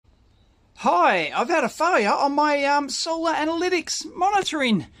Hi, I've had a failure on my solar analytics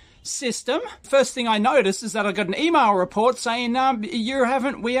monitoring system. First thing I noticed is that I got an email report saying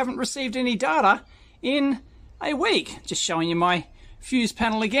we haven't received any data in a week. Just showing you my fuse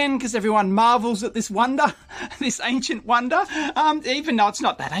panel again, because everyone marvels at this wonder, this ancient wonder. Even though it's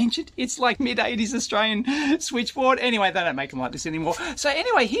not that ancient, it's like mid-80s Australian switchboard. Anyway, they don't make them like this anymore. So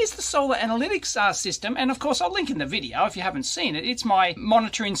anyway, here's the solar analytics system, and of course I'll link in the video if you haven't seen it. It's my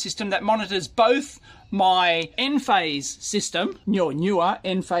monitoring system that monitors both my N-phase system, your newer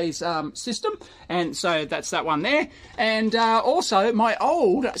N-phase system, and so that's that one there, and also my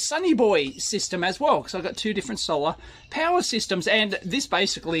old Sunny Boy system as well, because I've got two different solar power systems, and this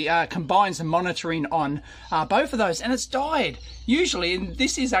basically combines the monitoring on both of those, and it's died. Usually, and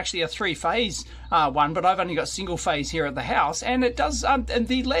this is actually a three-phase one, but I've only got single phase here at the house, and it does, and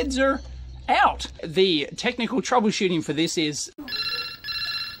the LEDs are out. The technical troubleshooting for this is...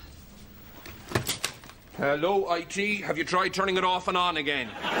 Hello, IT. Have you tried turning it off and on again?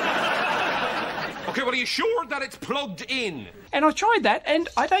 Okay, well, are you sure that it's plugged in? And I tried that, and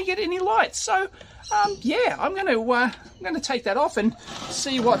I don't get any lights. So, yeah, I'm going to take that off and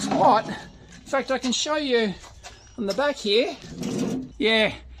see what's what. In fact, I can show you on the back here.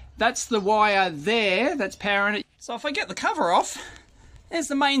 Yeah, that's the wire there. That's powering it. So if I get the cover off, there's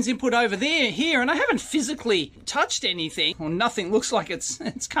the mains input over here, and I haven't physically touched anything, or nothing looks like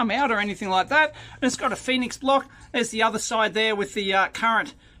it's come out or anything like that. And it's got a Phoenix block. There's the other side there with the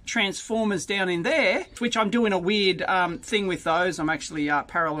current transformers down in there, which I'm doing a weird thing with those. I'm actually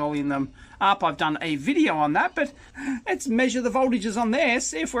paralleling them up. I've done a video on that, but let's measure the voltages on there,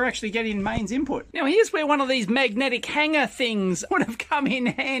 see if we're actually getting mains input. Now here's where one of these magnetic hanger things would have come in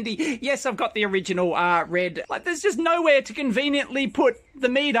handy. Yes, I've got the original red. Like, there's just nowhere to conveniently put the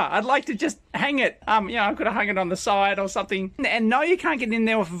meter. I'd like to just hang it. You know, I could have hung it on the side or something. And no, you can't get in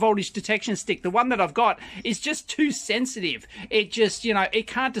there with a voltage detection stick. The one that I've got is just too sensitive. It just, you know, it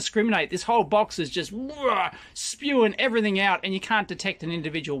can't discriminate. This whole box is just spewing everything out, and you can't detect an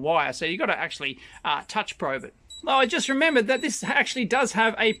individual wire. So you've got to actually touch probe it. Oh, I just remembered that this actually does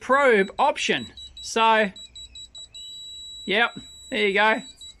have a probe option. So, yep, there you go.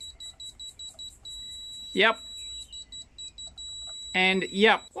 Yep. And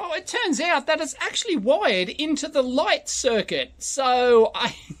yep. Well, it turns out that it's actually wired into the light circuit. So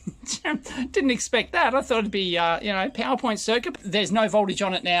I didn't expect that. I thought it'd be, you know, PowerPoint circuit. There's no voltage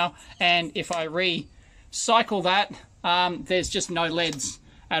on it now. And if I recycle that, there's just no LEDs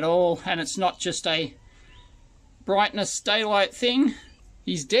at all. And it's not just a brightness daylight thing.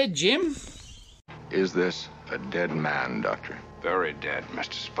 He's dead, Jim. Is this a dead man, Doctor? Very dead,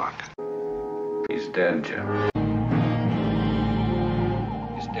 Mr. Spock. He's dead, Jim.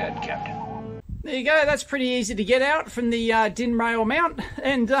 He's dead, Captain. There you go. That's pretty easy to get out from the DIN rail mount.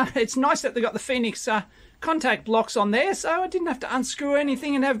 And it's nice that they got the Phoenix contact blocks on there, so I didn't have to unscrew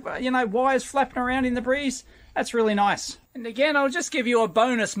anything and have, you know, wires flapping around in the breeze. That's really nice. And again, I'll just give you a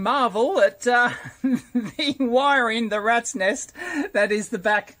bonus marvel at the wiring, the rat's nest that is the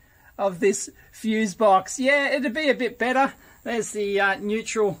back of this fuse box. Yeah, it'd be a bit better. There's the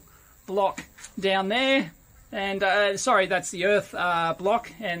neutral block down there. And, sorry, that's the earth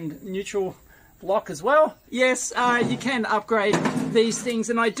block and neutral block as well. Yes, you can upgrade these things.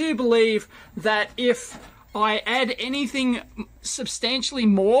 And I do believe that if I add anything substantially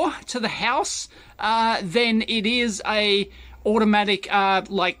more to the house, then it is a automatic,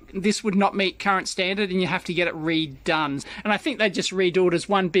 like, this would not meet current standard and you have to get it redone. And I think they just redo it as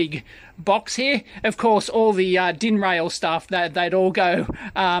one big box here. Of course, all the DIN rail stuff, they'd all go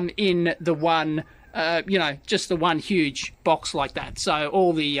in the one, you know, just the one huge box like that. So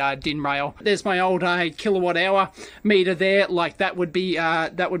all the DIN rail. There's my old kilowatt hour meter there. Like, that would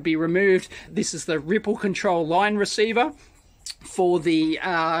be removed. This is the ripple control line receiver for the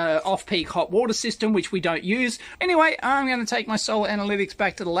off-peak hot water system, which we don't use. Anyway, I'm going to take my solar analytics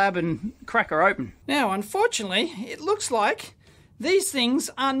back to the lab and crack her open. Now, unfortunately, it looks like these things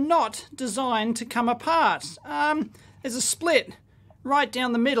are not designed to come apart. There's a split right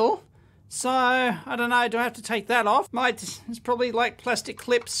down the middle. So, I don't know, do I have to take that off? It's probably like plastic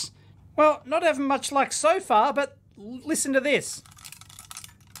clips. Well, not having much luck so far, but listen to this.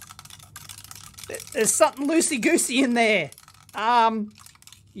 There's something loosey-goosey in there.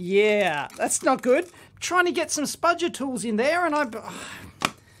 Yeah, that's not good. I'm trying to get some spudger tools in there, and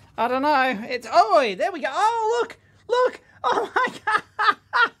I don't know. It's, oh, there we go. Oh, look. Oh my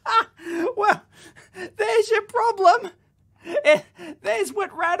God. Well, there's your problem. There's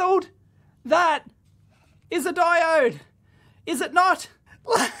what rattled. That is a diode. Is it not?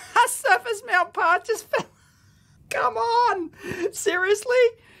 A surface mount part just fell. Come on. Seriously?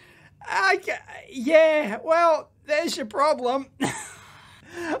 Yeah, well, there's your problem.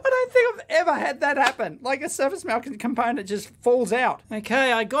 I don't think I've ever had that happen. Like a surface mount component just falls out.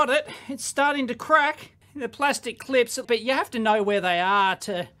 Okay, I got it. It's starting to crack. The plastic clips, but you have to know where they are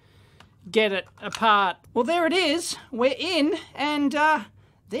to get it apart. Well, there it is. We're in, and there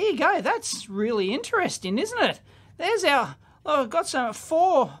you go. That's really interesting, isn't it? There's our... Oh, I've got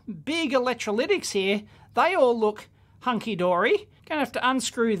 4 big electrolytics here. They all look hunky-dory. Gonna have to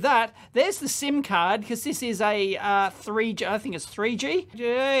unscrew that. There's the SIM card, because this is a 3G, I think it's 3G.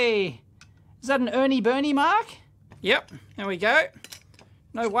 Yay. Is that an Ernie Bernie mark? Yep, there we go.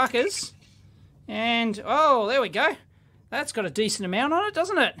 No wuckers. And, oh, there we go. That's got a decent amount on it,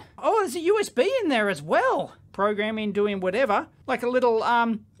 doesn't it? Oh, there's a USB in there as well. Programming, doing whatever. Like a little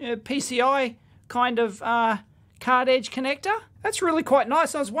PCI kind of card edge connector. That's really quite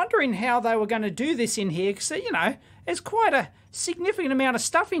nice. I was wondering how they were going to do this in here, because, you know, there's quite a significant amount of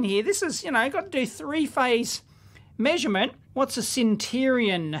stuff in here. This is, you know, got to do 3-phase measurement. What's a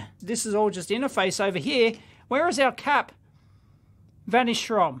Centurion? This is all just interface over here. Where is our cap vanished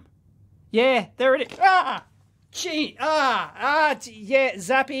from? Yeah, there it is. Ah! Gee, yeah,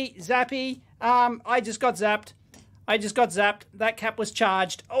 zappy. I just got zapped. That cap was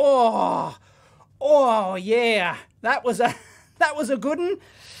charged. Oh, yeah. That was a good one.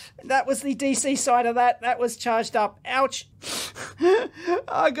 That was the DC side of that. That was charged up. Ouch.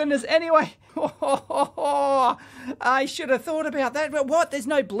 Oh, goodness. Anyway. I should have thought about that. But what? There's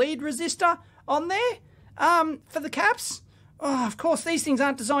no bleed resistor on there for the caps? Oh, of course, these things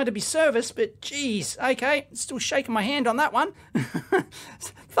aren't designed to be serviced, but geez. Okay, still shaking my hand on that one.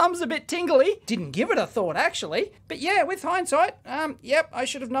 Thumb's a bit tingly. Didn't give it a thought, actually. But yeah, with hindsight, yep, I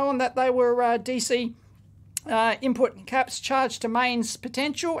should have known that they were DC input caps charged to mains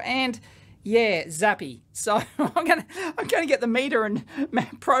potential, and yeah, zappy. So I'm gonna get the meter and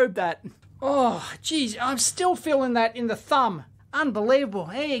probe that. Oh, geez, I'm still feeling that in the thumb. Unbelievable.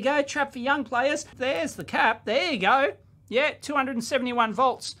 There you go, trap for young players. There's the cap. There you go. Yeah, 271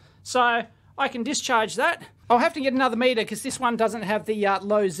 volts. So I can discharge that. I'll have to get another meter because this one doesn't have the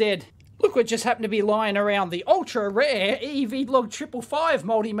low Z. Look what just happened to be lying around, the ultra rare EEVblog 555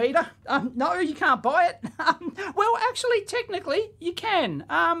 multimeter. No, you can't buy it. Well, actually, technically, you can.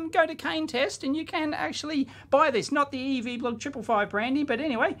 Go to Kane Test and you can actually buy this. Not the EEVblog 555 branding, but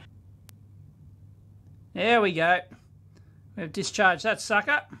anyway. There we go. We've discharged that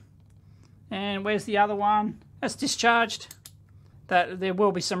sucker. And where's the other one? That's discharged. That there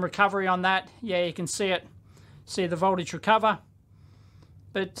will be some recovery on that. Yeah, you can see it. See the voltage recover.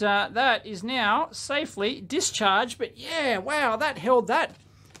 But that is now safely discharged. But yeah, wow, that held that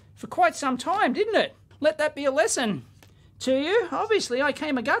for quite some time, didn't it? Let that be a lesson to you. Obviously, I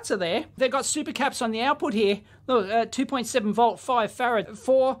came a gutser there. They've got supercaps on the output here. Look, 2.7 volt, 5 farad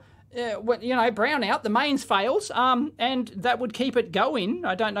for... you know, brownout, the mains fails, and that would keep it going.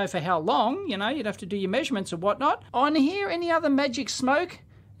 I don't know for how long, you know, you'd have to do your measurements and whatnot. On here, any other magic smoke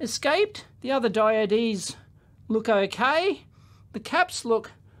escaped? The other diodes look okay. The caps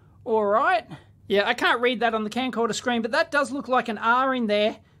look all right. Yeah, I can't read that on the camcorder screen, but that does look like an R in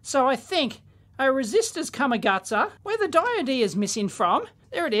there. So I think a resistor's come a gutser. Where the diode is missing from,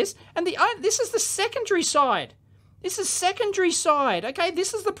 there it is. And this is the secondary side. This is secondary side, okay?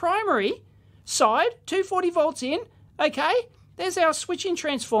 This is the primary side, 240 volts in, okay? There's our switching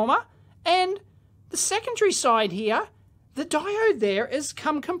transformer. And the secondary side here, the diode there has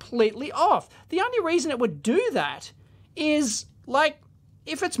come completely off. The only reason it would do that is, like,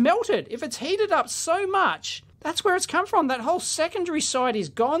 if it's melted, if it's heated up so much, that's where it's come from. That whole secondary side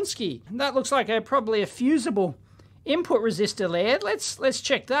is gonski. That looks like probably a fusible input resistor there. Let's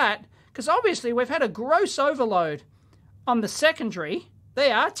check that, because obviously we've had a gross overload on the secondary.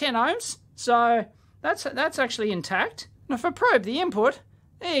 They are 10 ohms, so that's actually intact. Now if I probe the input,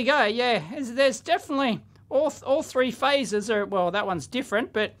 there you go. Yeah, there's definitely all 3 phases are, well, that one's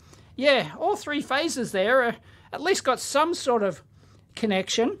different, but yeah, all 3 phases there are at least got some sort of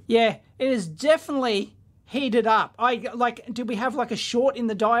connection. Yeah, it is definitely heated up. Did we have like a short in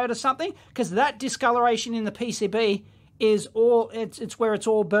the diode or something? Because that discoloration in the PCB is all, it's where it's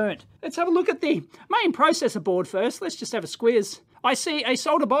all burnt. Let's have a look at the main processor board first. Let's just have a squiz. I see a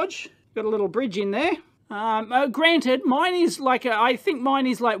solder bodge. Got a little bridge in there. Granted, mine is like, I think mine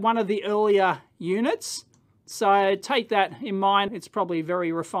is like one of the earlier units. So take that in mind. It's probably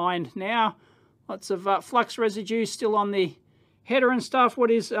very refined now. Lots of flux residue still on the header and stuff.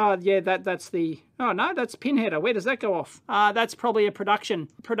 What is, yeah, that's the, oh no, that's pin header. Where does that go off? That's probably a production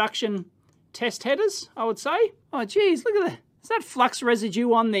test headers, I would say. Oh, geez, look at that. Is that flux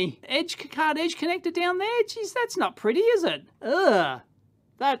residue on the card edge connector down there? Geez, that's not pretty, is it? Ugh.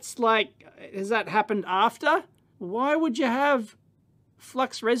 That's like, has that happened after? Why would you have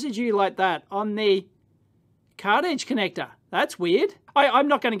flux residue like that on the card edge connector? That's weird. I'm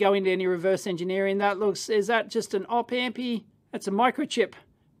not going to go into any reverse engineering. That looks, is that just an op-ampy? That's a microchip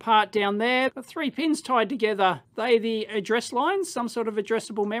part down there. The 3 pins tied together. They the address lines, some sort of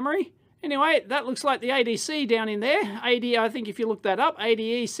addressable memory. Anyway, that looks like the ADC down in there. AD, I think if you look that up,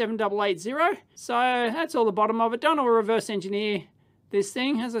 ADE 7880. So that's all the bottom of it. Don't all reverse engineer this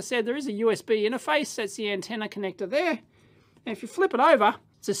thing. As I said, there is a USB interface. That's the antenna connector there. And if you flip it over,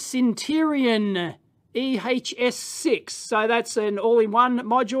 it's a Centurion EHS6. So that's an all-in-one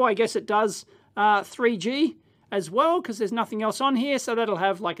module. I guess it does 3G as well, because there's nothing else on here. So that'll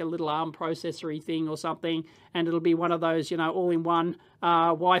have like a little ARM processor-y thing or something, and it'll be one of those, you know, all-in-one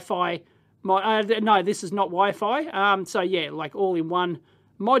Wi-Fi. No, this is not Wi-Fi. So yeah, like all-in-one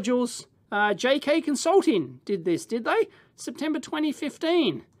modules. JK Consulting did this, did they? September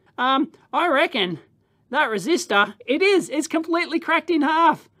 2015. I reckon that resistor, it's completely cracked in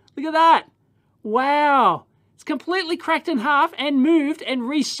half. Look at that. Wow. It's completely cracked in half and moved and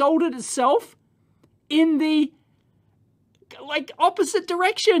resoldered itself in the like opposite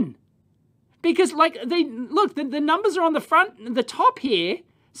direction. Because like look, the numbers are on the front, the top here,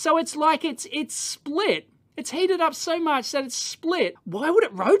 so it's like it's split. It's heated up so much that it's split. Why would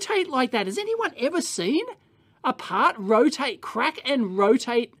it rotate like that? Has anyone ever seen a part rotate, crack and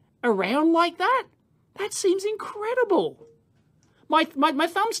rotate around like that? That seems incredible. My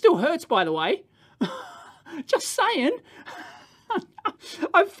thumb still hurts, by the way. Just saying.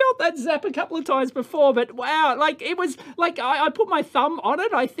 I've felt that zap a couple of times before, but wow, like it was like I put my thumb on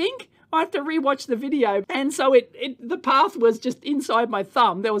it, I think. I have to rewatch the video, and so the path was just inside my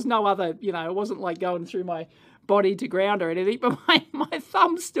thumb. There was no other, you know, it wasn't like going through my body to ground or anything, but my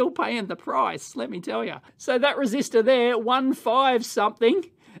thumb's still paying the price, let me tell you. So that resistor there, 1.5 something,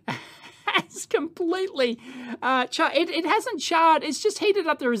 has completely it hasn't charred. It's just heated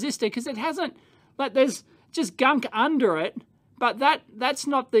up the resistor because it hasn't, like there's just gunk under it, but that's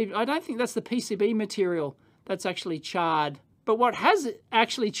not the, I don't think that's the PCB material that's actually charred. But what has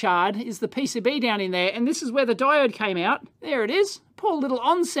actually charred is the PCB down in there, and this is where the diode came out. There it is. Poor little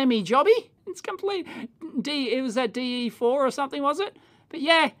on-semi jobby. It's complete. It was that DE4 or something, was it? But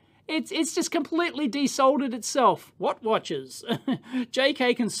yeah, it's just completely desoldered itself. What watches?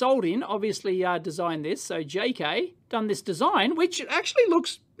 JK Consulting obviously designed this. So JK done this design, which actually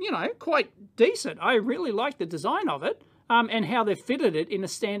looks, you know, quite decent. I really like the design of it, and how they've fitted it in the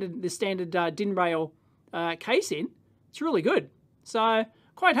standard DIN rail casing. It's really good. So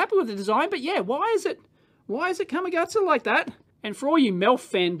quite happy with the design, but yeah, why is it Kamigutsu like that? And for all you MELF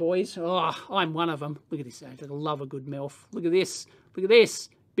fanboys, oh, I'm one of them. Look at this, I love a good MELF. Look at this, look at this,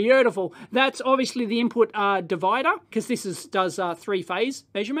 beautiful. That's obviously the input divider, because this does 3-phase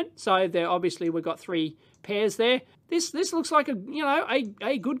measurement. So there, obviously we've got 3 pairs there. This looks like a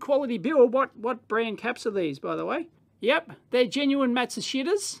good quality build. What brand caps are these, by the way? Yep, they're genuine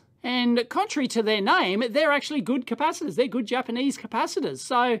Matsushita's. And contrary to their name, they're actually good capacitors. They're good Japanese capacitors.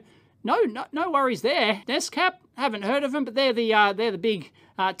 So no worries there. Nescap, haven't heard of them, but they're the big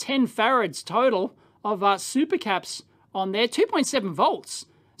 10 farads total of Supercaps on there. 2.7 volts.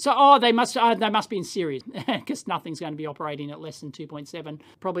 So they must be in series, because nothing's going to be operating at less than 2.7.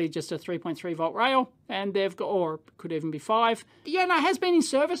 Probably just a 3.3 volt rail, and they've got, or could even be 5. Yeah, no, it has been in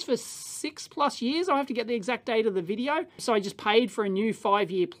service for 6+ years. I have to get the exact date of the video. So I just paid for a new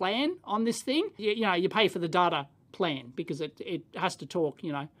 5-year plan on this thing. You know, you pay for the data plan because it has to talk,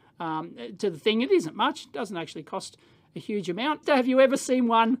 you know, to the thing. It isn't much. It doesn't actually cost a huge amount. So have you ever seen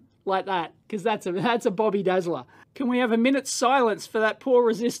one like that? Because that's a Bobby Dazzler. Can we have a minute's silence for that poor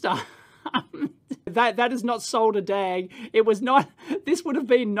resistor? that is not solder dag. It was not. This would have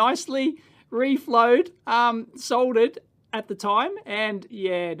been nicely reflowed, soldered at the time, and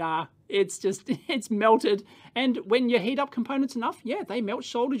yeah, nah, it's melted. And when you heat up components enough, yeah, they melt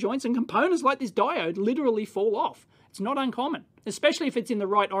solder joints, and components like this diode literally fall off. It's not uncommon, especially if it's in the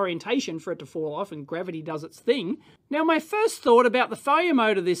right orientation for it to fall off and gravity does its thing. Now, my first thought about the failure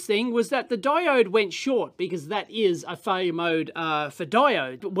mode of this thing was that the diode went short, because that is a failure mode for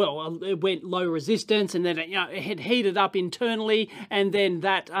diode. Well, it went low resistance, and then it had heated up internally, and then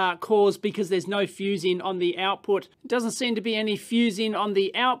that caused, because there's no fusing on the output. It doesn't seem to be any fusing on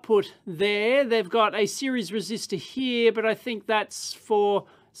the output there. They've got a series resistor here, but I think that's for,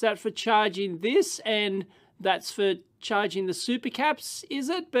 is that for charging this? And that's for charging the supercaps, is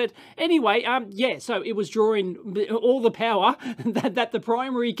it? But anyway, yeah, so it was drawing all the power that the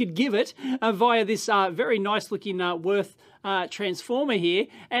primary could give it via this very nice looking Worth transformer here,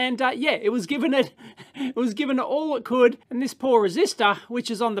 and yeah, it was given it all it could. And this poor resistor,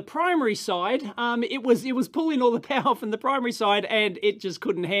 which is on the primary side, it was pulling all the power from the primary side, and it just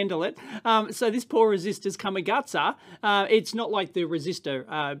couldn't handle it. So this poor resistor's kamigutsa. It's not like the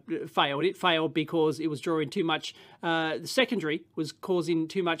resistor failed. It failed because it was drawing too much. The secondary was causing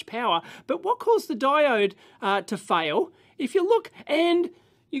too much power. But what caused the diode to fail? If you look, and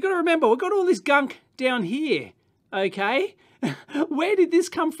you got to remember, we've got all this gunk down here. Okay, where did this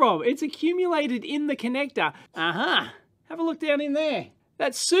come from? It's accumulated in the connector. Have a look down in there.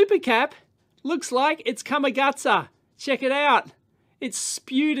 That supercap looks like it's kamigutsa. Check it out. It's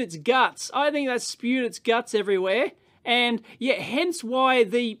spewed its guts. I think that's spewed its guts everywhere. And yeah, hence why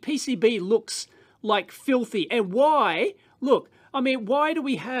the PCB looks like filthy. And why, look, I mean, why do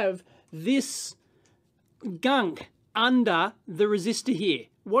we have this gunk under the resistor here?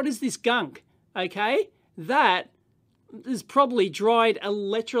 What is this gunk? Okay, that is probably dried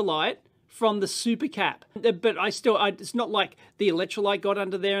electrolyte from the supercap. But it's not like the electrolyte got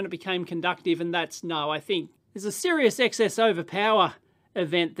under there and it became conductive, and no, I think there's a serious excess overpower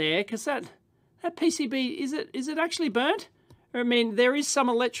event there, because that PCB, is it actually burnt? I mean, there is some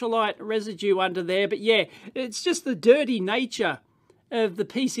electrolyte residue under there, but yeah, it's just the dirty nature of the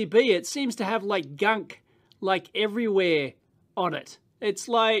PCB. It seems to have like gunk like everywhere on it. It's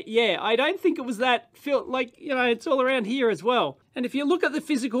like, yeah, I don't think it was that, like, you know, it's all around here as well. And if you look at the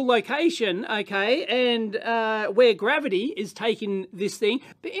physical location, okay, and where gravity is taking this thing,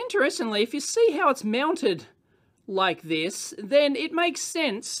 but interestingly, if you see how it's mounted like this, then it makes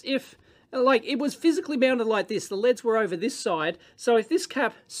sense if, like, it was physically mounted like this, the LEDs were over this side, so if this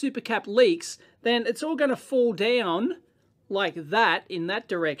supercap leaks, then it's all going to fall down like that, in that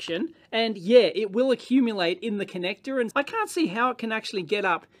direction, and yeah, it will accumulate in the connector, and I can't see how it can actually get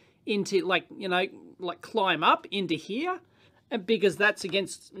up into, like, you know, like climb up into here, because that's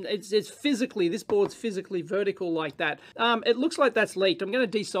against, it's physically, this board's physically vertical like that. It looks like that's leaked. I'm going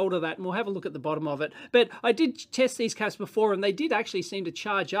to desolder that and we'll have a look at the bottom of it. But I did test these caps before and they did actually seem to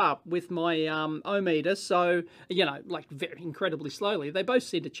charge up with my ohmmeter, so, you know, like very incredibly slowly. They both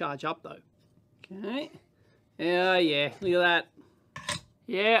seem to charge up though. Okay. Yeah, look at that.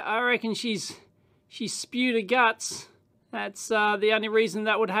 Yeah, I reckon she's spewed her guts. That's the only reason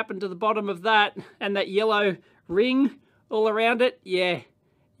that would happen to the bottom of that, and that yellow ring all around it. Yeah,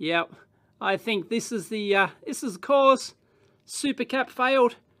 yep. I think this is the cause. Supercap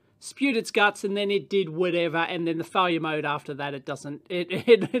failed, spewed its guts, and then it did whatever, and then the failure mode after that,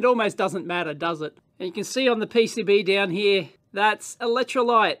 it almost doesn't matter, does it? And you can see on the PCB down here, that's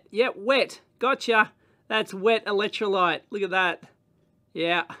electrolyte. Yep, wet. Gotcha. That's wet electrolyte. Look at that.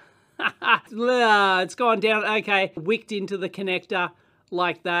 Yeah. It's gone down. Okay. Wicked into the connector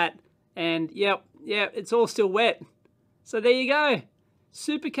like that. And yep, it's all still wet. So there you go.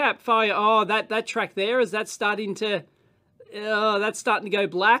 Supercap failure. Oh, that track there, is that starting to, that's starting to go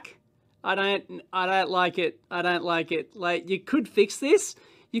black. I don't like it. I don't like it. Like, you could fix this.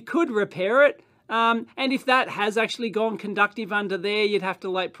 You could repair it. And if that has actually gone conductive under there, you'd have to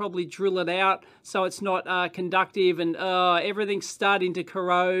like probably drill it out so it's not conductive, and everything's starting to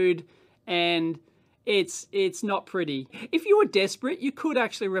corrode, and it's not pretty. If you were desperate, you could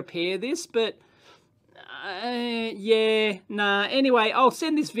actually repair this, but yeah, nah. Anyway, I'll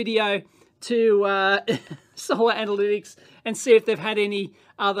send this video to Solar Analytics and see if they've had any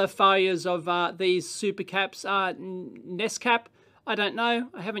other failures of these supercaps. Nestcap, I don't know.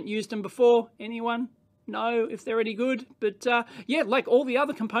 I haven't used them before. Anyone know if they're any good? But yeah, like all the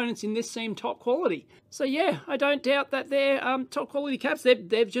other components in this seem top quality. So yeah, I don't doubt that they're top quality caps.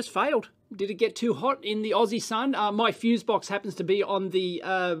 They've just failed. Did it get too hot in the Aussie sun? My fuse box happens to be on the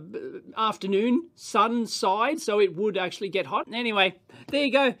afternoon sun side, so it would actually get hot. Anyway, there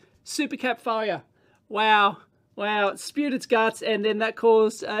you go. Supercap failure. Wow. Wow, it spewed its guts, and then that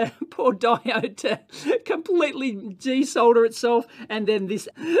caused poor diode to completely desolder itself, and then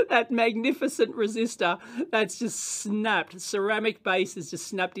that magnificent resistor that's just snapped. Ceramic base is just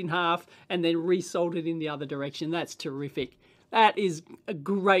snapped in half and then resoldered in the other direction. That's terrific. That is a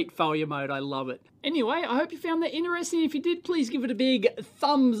great failure mode. I love it. Anyway, I hope you found that interesting. If you did, please give it a big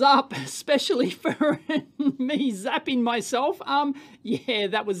thumbs up, especially for me zapping myself. Yeah,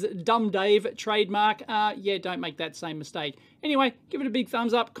 that was Dumb Dave trademark. Yeah, don't make that same mistake. Anyway, give it a big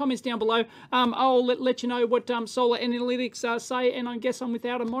thumbs up. Comments down below. I'll let you know what Solar Analytics say, and I guess I'm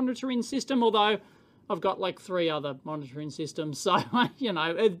without a monitoring system, although I've got like 3 other monitoring systems, so, you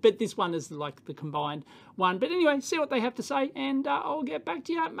know, but this one is like the combined one. But anyway, see what they have to say, and I'll get back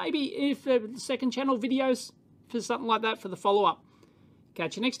to you. Maybe if second channel videos for something like that for the follow-up.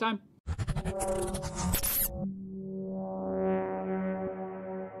 Catch you next time.